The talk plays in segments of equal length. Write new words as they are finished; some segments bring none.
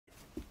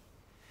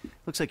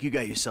Looks like you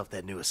got yourself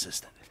that new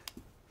assistant.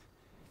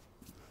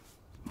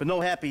 But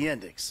no happy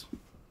endings.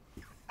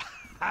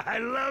 I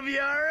love you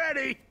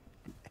already.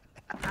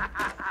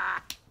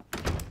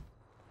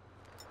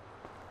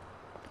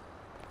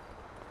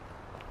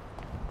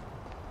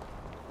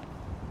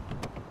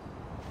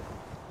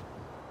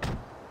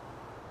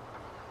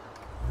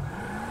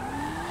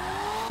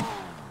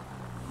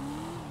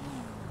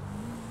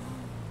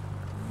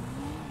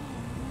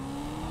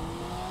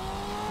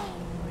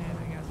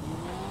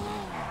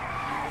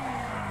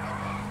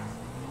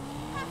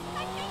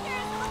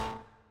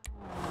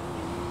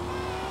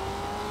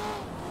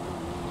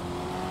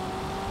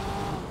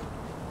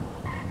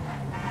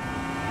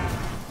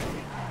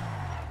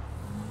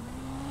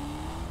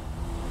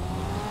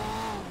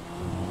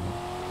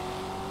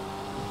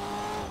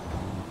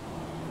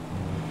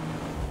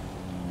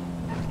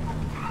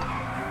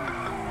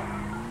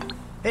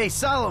 Hey,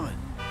 Solomon.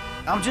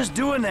 I'm just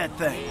doing that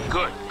thing.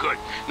 Good, good.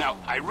 Now,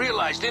 I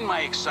realized in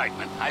my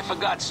excitement, I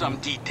forgot some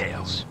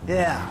details.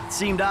 Yeah, it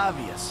seemed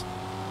obvious.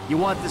 You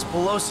want this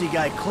Pelosi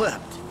guy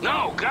clipped.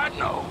 No, God,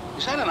 no.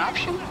 Is that an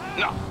option?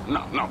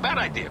 No. Bad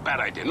idea,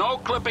 bad idea. No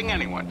clipping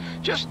anyone.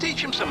 Just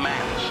teach him some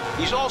manners.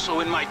 He's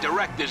also in my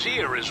director's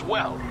ear as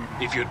well,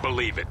 if you'd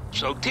believe it.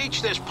 So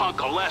teach this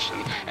punk a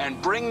lesson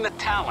and bring the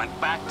talent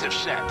back to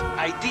set.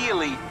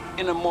 Ideally,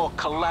 in a more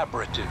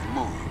collaborative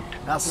mood.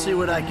 I'll see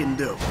what I can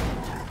do.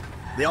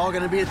 They all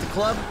gonna be at the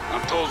club?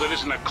 I'm told it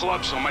isn't a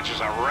club so much as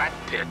a rat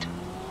pit.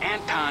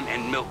 Anton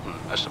and Milton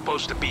are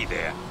supposed to be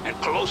there, and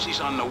Pelosi's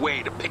on the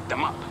way to pick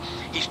them up.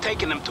 He's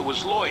taking them to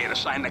his lawyer to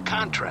sign the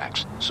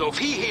contracts. So if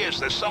he hears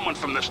there's someone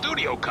from the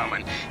studio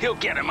coming, he'll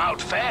get him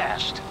out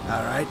fast.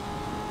 All right.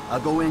 I'll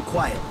go in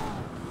quiet.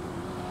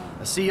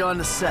 I'll see you on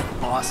the set,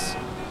 boss.